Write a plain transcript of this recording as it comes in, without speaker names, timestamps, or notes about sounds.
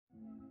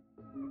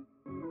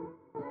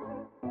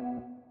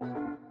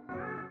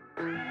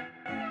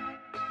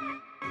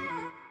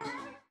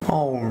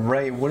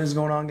Alright, what is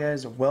going on,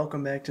 guys?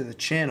 Welcome back to the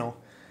channel.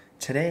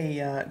 Today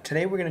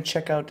we're going to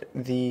check out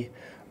the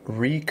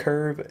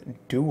Recurve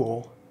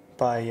Dual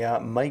by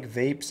Mike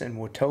Vapes and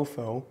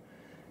Wotofo.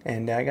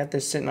 And I got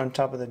this sitting on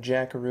top of the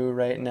Jackaroo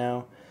right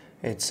now.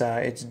 It's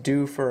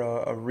due for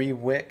a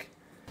re-wick.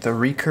 The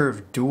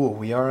Recurve Dual,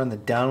 we are on the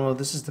download.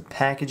 This is the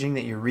packaging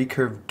that your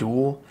Recurve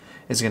Dual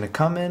is going to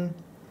come in.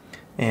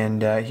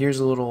 And here's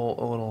a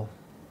little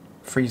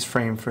freeze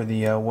frame for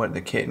the what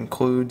the kit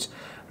includes.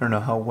 I don't know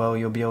how well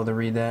you'll be able to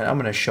read that. I'm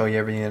going to show you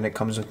everything that it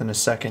comes with in a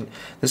second.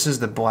 This is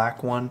the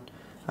black one,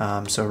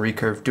 so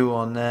Recurve Dual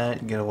on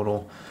that. You get a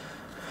little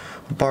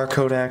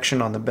barcode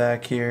action on the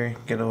back here.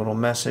 Get a little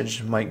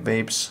message, Mike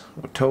Vapes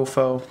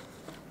Wotofo.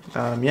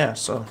 Yeah,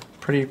 so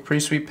pretty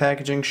sweet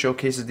packaging.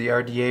 Showcases the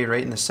RDA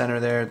right in the center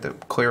there. The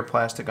clear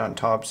plastic on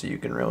top, so you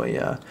can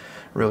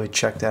really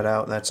check that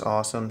out. That's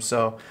awesome.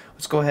 So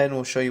let's go ahead and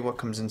we'll show you what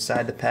comes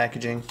inside the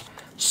packaging.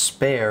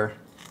 Spare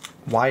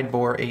wide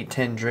bore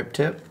 810 drip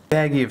tip,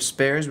 baggie of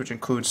spares, which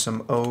includes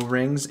some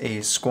O-rings, a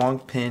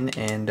squonk pin,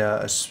 and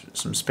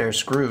some spare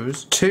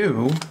screws.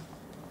 Two,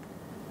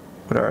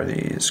 what are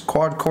these?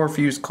 Quad core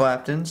fused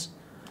Claptons,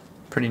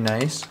 pretty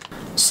nice.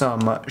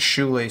 Some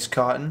shoelace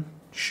cotton,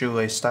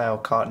 shoelace style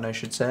cotton I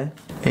should say.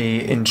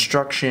 A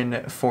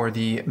instruction for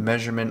the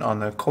measurement on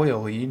the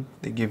coil lead.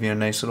 They give you a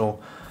nice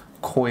little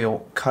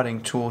coil cutting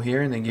tool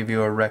here, and they give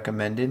you a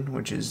recommended,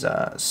 which is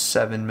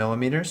 7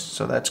 millimeters.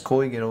 So that's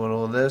cool. You get a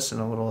little of this and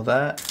a little of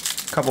that.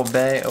 Couple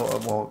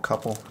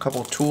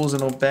tools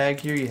in a bag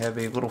here. You have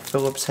a little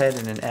Phillips head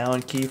and an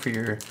Allen key for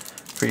your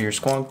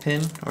squonk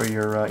pin or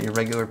your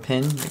regular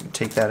pin. You can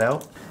take that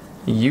out.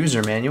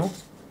 User manual,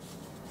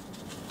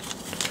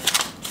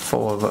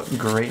 full of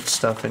great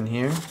stuff in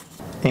here,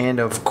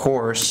 and of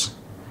course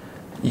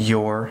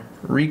your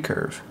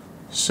Recurve.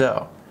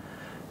 So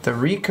the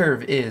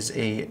Recurve is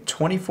a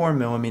 24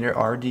 millimeter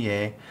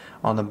RDA.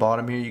 On the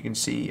bottom here you can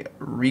see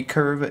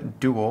Recurve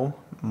Dual,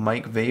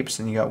 Mike Vapes,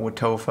 and you got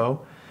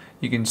Wotofo.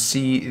 You can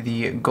see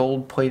the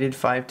gold plated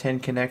 510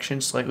 connection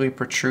slightly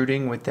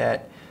protruding with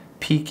that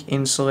peak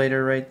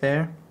insulator right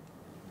there.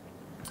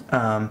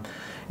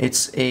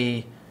 It's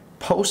a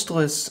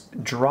postless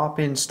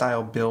drop-in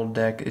style build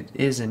deck. It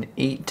is an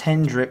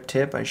 810 drip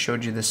tip. I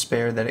showed you the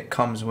spare that it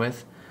comes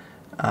with.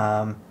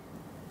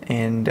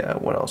 And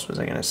what else was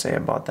I going to say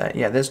about that?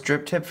 Yeah, this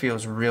drip tip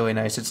feels really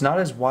nice. It's not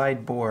as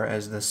wide bore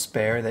as the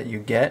spare that you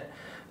get,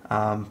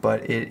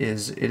 but it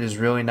is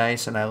really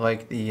nice, and I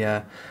like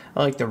the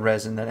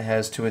resin that it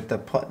has to it.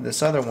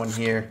 This other one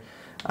here,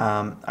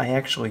 I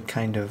actually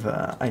kind of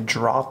I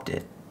dropped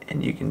it,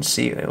 and you can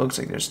see it looks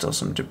like there's still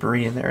some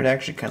debris in there. It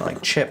actually kind of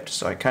like chipped,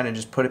 so I kind of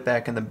just put it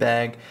back in the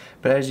bag.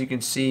 But as you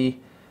can see,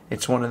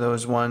 it's one of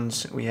those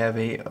ones. We have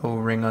a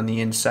O-ring on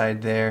the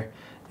inside there.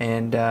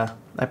 And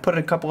I put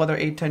a couple other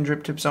 810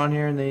 drip tips on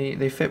here, and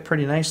they fit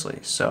pretty nicely.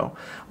 So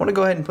I want to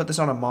go ahead and put this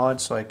on a mod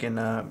so I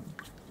can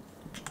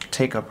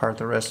take apart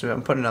the rest of it.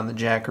 I'm putting it on the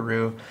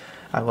Jackaroo.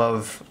 I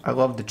love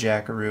the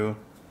Jackaroo.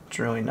 It's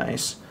really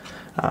nice.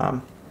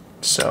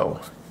 So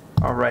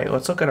alright,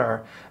 let's look at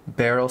our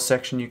barrel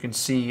section. You can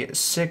see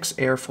 6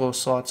 airflow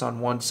slots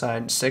on one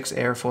side, 6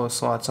 airflow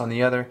slots on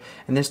the other.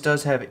 And this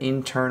does have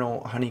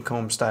internal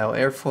honeycomb style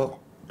airflow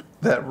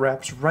that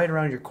wraps right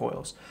around your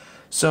coils.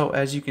 So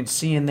as you can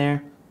see in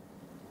there,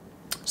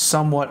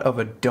 somewhat of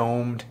a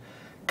domed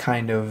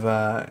kind of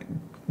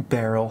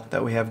barrel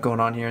that we have going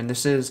on here, and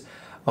this is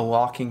a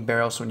locking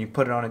barrel, so when you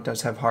put it on, it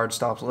does have hard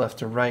stops left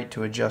to right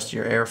to adjust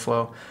your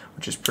airflow,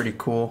 which is pretty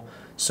cool.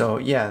 So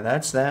yeah,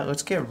 that's that.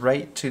 Let's get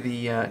right to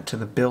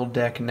the build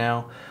deck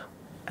now.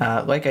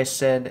 Like I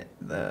said,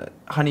 the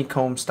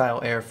honeycomb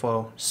style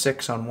airflow,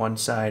 6 on one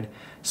side,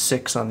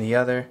 6 on the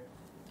other.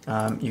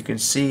 You can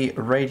see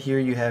right here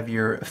you have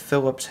your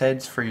Phillips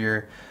heads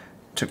for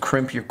to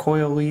crimp your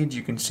coil leads.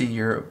 You can see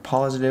your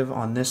positive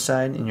on this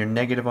side and your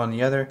negative on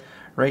the other.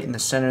 Right in the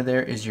center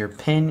there is your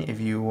pin. If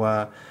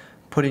you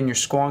put in your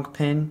squonk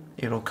pin,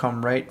 it'll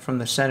come right from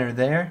the center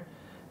there.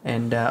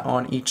 And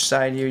on each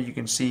side here you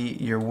can see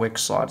your wick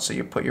slot, so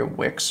you put your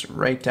wicks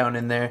right down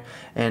in there.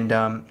 And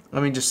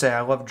let me just say,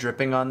 I love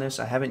dripping on this.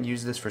 I haven't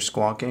used this for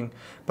squonking,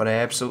 but I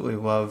absolutely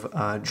love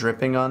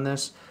dripping on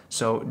this.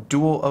 So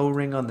dual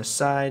O-ring on the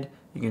side.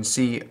 You can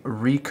see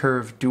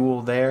Recurve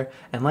Dual there,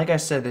 and like I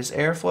said, this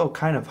airflow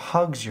kind of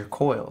hugs your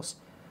coils.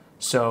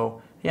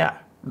 So yeah,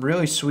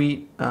 really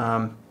sweet,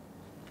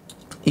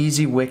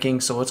 easy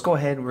wicking. So let's go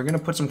ahead, we're going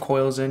to put some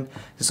coils in.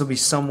 This will be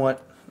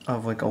somewhat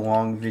of like a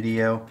long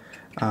video.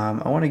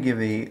 I want to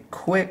give a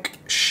quick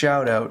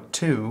shout out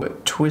to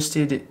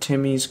Twisted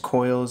Timmy's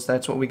Coils.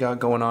 That's what we got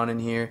going on in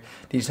here.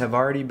 These have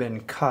already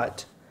been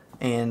cut,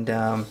 and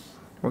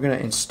we're going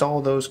to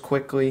install those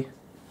quickly.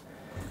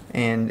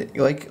 And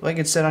like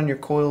it said on your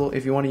coil,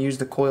 if you want to use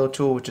the coil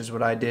tool, which is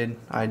what I did,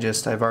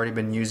 I've already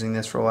been using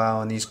this for a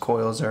while, and these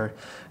coils are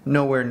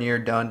nowhere near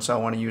done, so I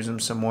want to use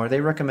them some more.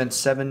 They recommend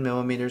 7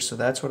 millimeters, so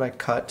that's what I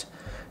cut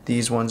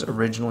these ones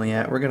originally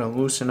at. We're going to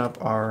loosen up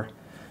our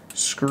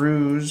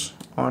screws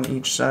on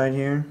each side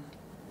here.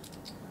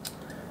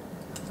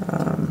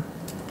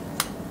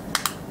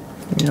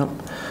 Yep.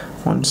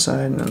 one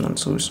side, and then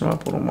let's loosen them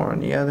up a little more on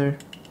the other.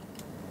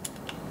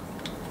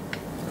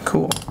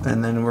 Cool.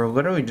 And then we're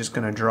literally just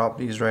gonna drop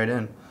these right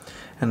in.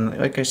 And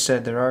like I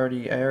said, I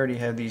already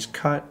have these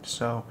cut,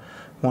 so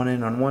one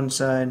in on one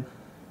side,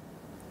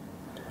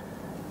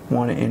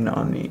 one in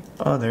on the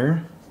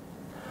other.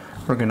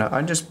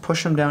 I just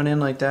push them down in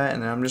like that,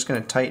 and then I'm just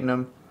gonna tighten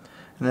them,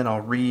 and then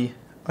I'll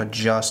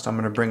readjust. I'm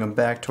gonna bring them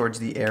back towards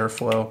the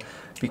airflow,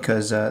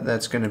 because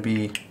that's gonna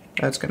be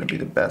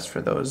the best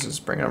for those, is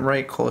bringing them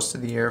right close to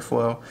the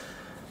airflow.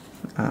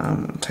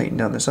 Tighten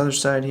down this other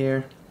side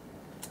here.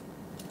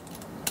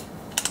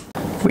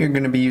 We're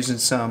going to be using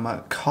some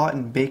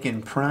cotton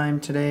bacon prime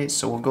today,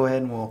 so we'll go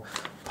ahead and we'll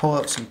pull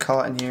out some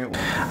cotton here.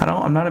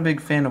 I'm not a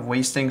big fan of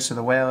wasting, so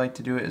the way I like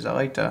to do it is I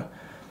like to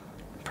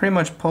pretty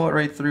much pull it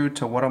right through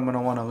to what I'm going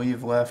to want to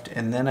leave left,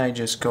 and then I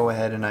just go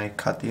ahead and I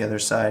cut the other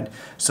side.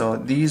 So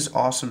these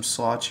awesome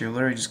slots, you're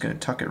literally just going to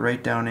tuck it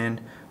right down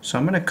in. So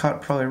I'm going to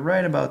cut probably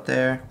right about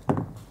there,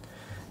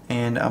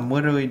 and I'm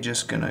literally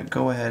just going to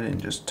go ahead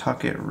and just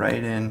tuck it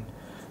right in.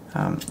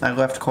 I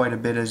left quite a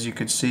bit, as you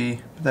could see,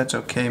 but that's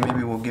okay.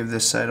 Maybe we'll give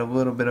this side a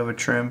little bit of a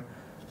trim.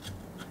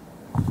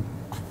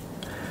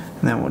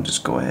 And then we'll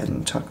just go ahead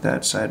and tuck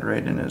that side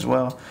right in as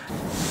well.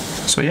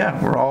 So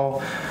yeah, we're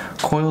all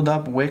coiled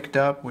up, wicked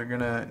up. We're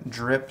gonna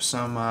drip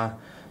some of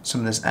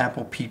this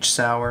apple peach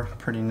sour,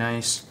 pretty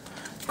nice.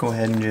 Go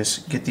ahead and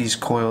just get these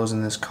coils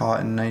in this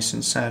cotton nice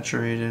and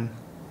saturated.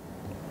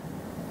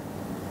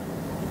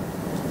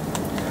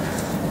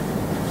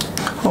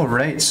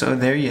 Alright, so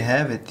there you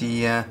have it,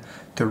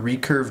 the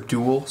Recurve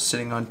Dual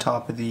sitting on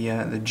top of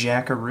the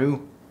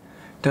Jackaroo.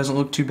 Doesn't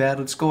look too bad.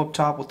 Let's go up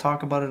top, we'll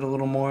talk about it a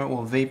little more,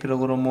 we'll vape it a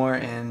little more,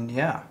 and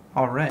yeah,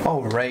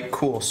 alright,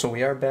 cool. So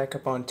we are back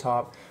up on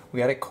top. We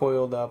got it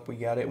coiled up, we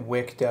got it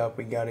wicked up,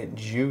 we got it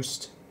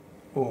juiced.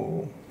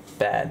 Oh,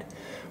 bad.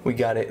 We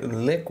got it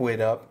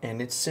liquid up,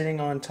 and it's sitting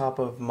on top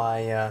of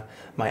my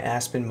my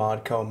Aspen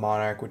Modco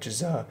Monarch, which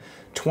is a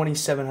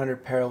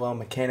 2700 parallel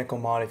mechanical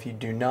mod. If you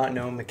do not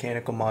know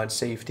mechanical mod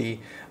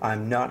safety,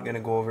 I'm not going to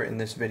go over it in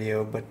this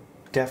video, but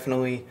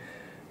definitely,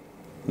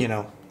 you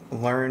know,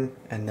 learn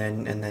and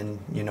then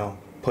you know,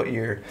 put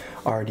your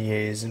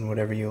RDAs and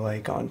whatever you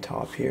like on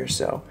top here.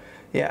 So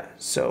yeah,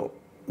 so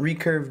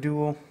Recurve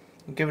Dual,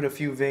 I'll give it a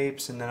few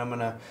vapes, and then I'm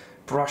gonna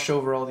brush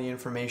over all the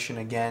information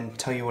again,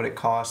 tell you what it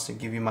costs, and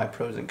give you my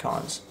pros and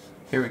cons.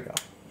 Here we go.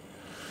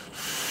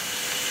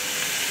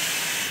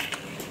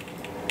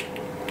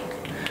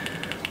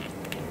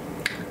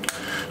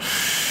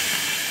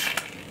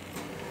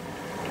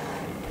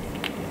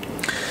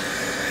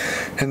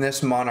 And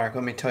this Monarch,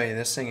 let me tell you,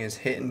 this thing is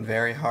hitting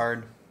very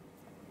hard.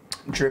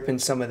 Dripping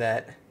some of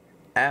that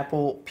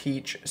apple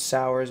peach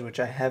sours, which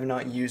I have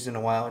not used in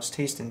a while. It's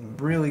tasting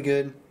really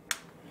good.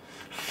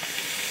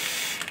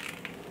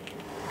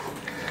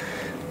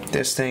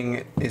 This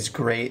thing is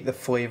great. The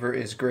flavor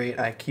is great.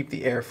 I keep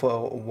the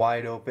airflow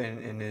wide open,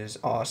 and it is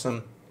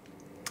awesome.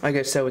 Like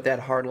I said, with that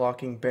hard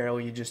locking barrel,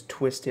 you just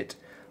twist it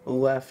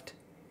left,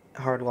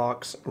 hard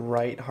locks,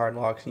 right, hard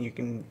locks, and you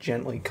can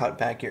gently cut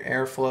back your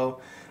airflow.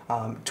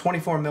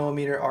 24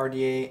 millimeter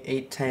RDA,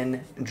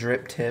 810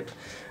 drip tip.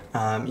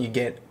 You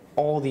get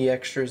all the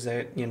extras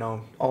that, you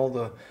know, all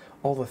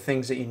the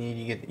things that you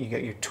need. You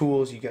got your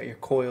tools, you got your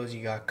coils,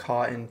 you got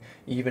cotton.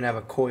 You even have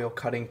a coil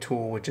cutting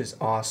tool, which is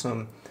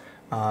awesome.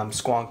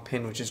 Squonk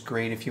pin, which is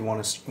great if you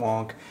want to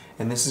squonk,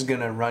 and this is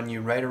gonna run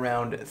you right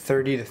around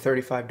 $30 to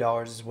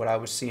 $35 is what I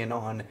was seeing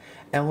on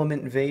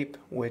Element Vape,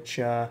 which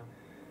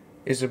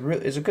is a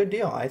good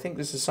deal. I think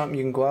this is something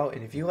you can go out,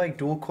 and if you like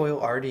dual coil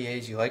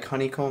RDAs, you like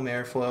honeycomb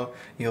airflow,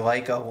 you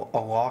like a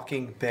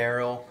locking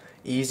barrel,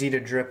 easy to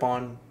drip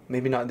on.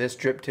 Maybe not this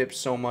drip tip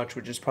so much,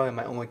 which is probably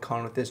my only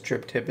con with this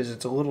drip tip, is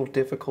it's a little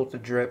difficult to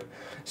drip.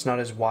 It's not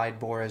as wide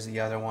bore as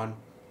the other one.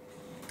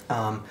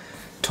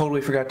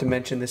 Totally forgot to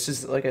mention, this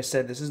is, like I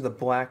said, this is the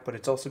black, but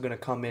it's also going to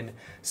come in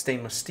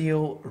stainless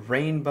steel,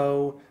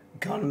 rainbow,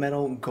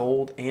 gunmetal,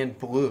 gold, and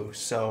blue.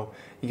 So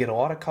you get a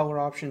lot of color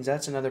options.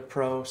 That's another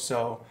pro.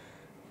 So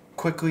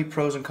quickly,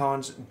 pros and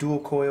cons: dual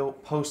coil,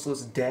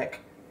 postless deck.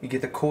 You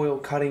get the coil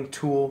cutting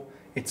tool.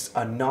 It's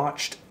a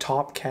notched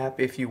top cap,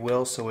 if you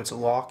will, so it's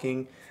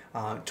locking.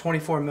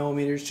 24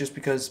 millimeters, just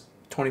because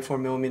 24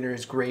 millimeter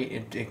is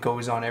great. It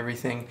goes on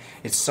everything.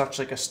 It's such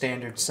like a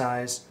standard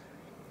size.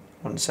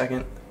 One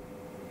second.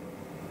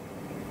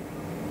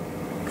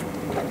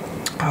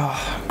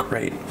 Oh,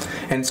 great.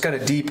 And it's got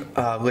a deep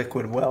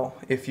liquid well,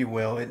 if you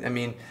will. I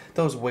mean,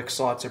 those wick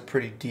slots are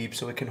pretty deep,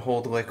 so it can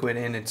hold liquid,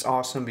 and it's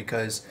awesome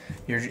because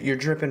you're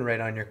dripping right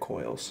on your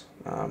coils.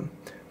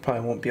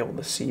 Probably won't be able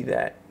to see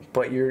that,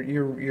 but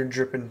you're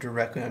dripping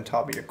directly on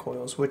top of your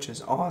coils, which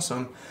is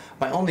awesome.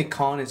 My only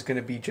con is going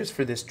to be just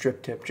for this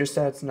drip tip, just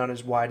that it's not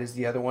as wide as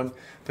the other one.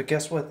 But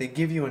guess what? They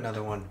give you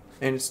another one,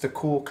 and it's the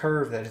cool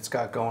curve that it's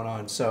got going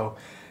on. So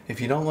if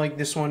you don't like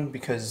this one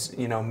because,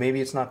 you know, maybe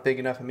it's not big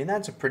enough, I mean,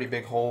 that's a pretty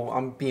big hole.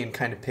 I'm being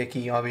kind of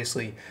picky.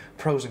 Obviously,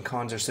 pros and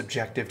cons are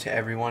subjective to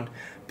everyone.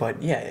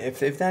 But yeah,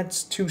 if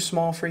that's too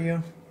small for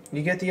you,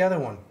 you get the other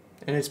one,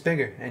 and it's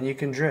bigger, and you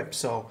can drip.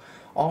 So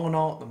all in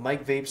all, the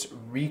Mike Vapes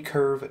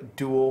Recurve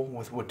Dual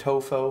with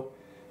Wotofo,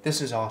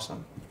 this is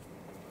awesome.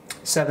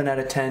 7 out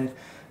of 10.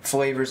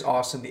 Flavor's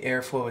awesome. The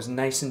airflow is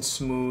nice and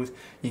smooth.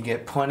 You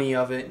get plenty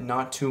of it,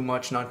 not too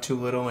much, not too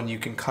little, and you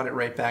can cut it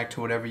right back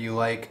to whatever you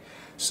like.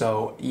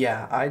 So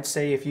yeah, I'd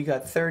say if you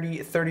got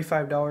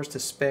 $35 to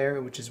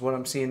spare, which is what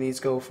I'm seeing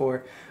these go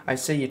for, I'd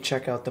say you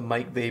check out the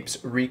Mike Vapes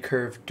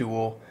Recurve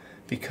Dual,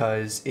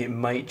 because it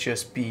might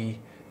just be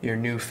your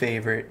new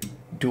favorite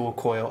dual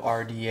coil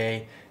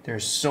RDA.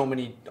 There's so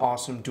many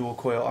awesome dual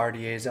coil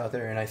RDAs out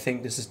there, and I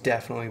think this is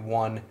definitely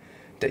one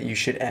that you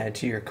should add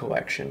to your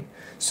collection.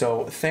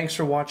 So thanks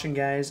for watching,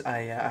 guys.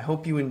 I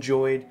hope you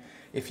enjoyed.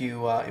 If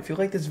you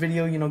like this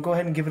video, go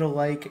ahead and give it a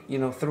like,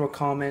 throw a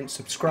comment,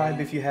 subscribe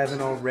if you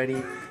haven't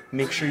already.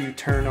 Make sure you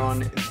turn on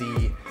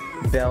the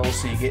bell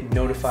so you get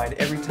notified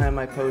every time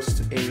I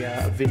post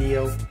a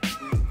video.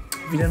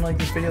 If you didn't like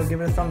this video,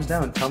 give it a thumbs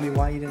down. Tell me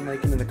why you didn't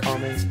like it in the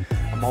comments.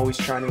 I'm always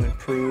trying to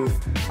improve.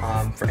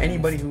 For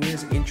anybody who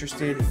is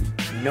interested,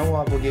 no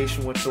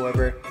obligation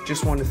whatsoever.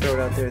 Just wanted to throw it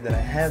out there that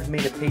I have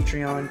made a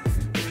Patreon.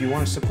 If you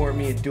want to support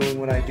me in doing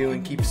what I do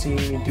and keep seeing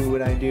me do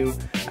what I do,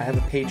 I have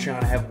a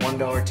Patreon. I have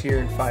 $1 tier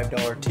and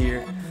 $5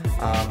 tier.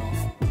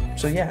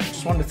 So yeah,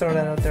 just wanted to throw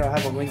that out there. I'll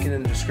have a link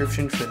in the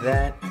description for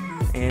that.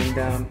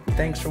 And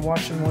thanks for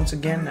watching once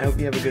again. I hope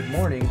you have a good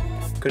morning,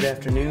 good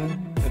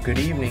afternoon, a good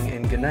evening,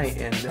 and good night.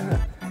 And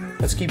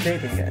let's keep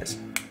vaping, guys.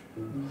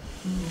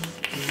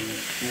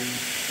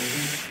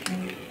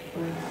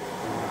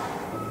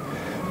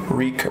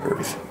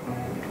 Recurve.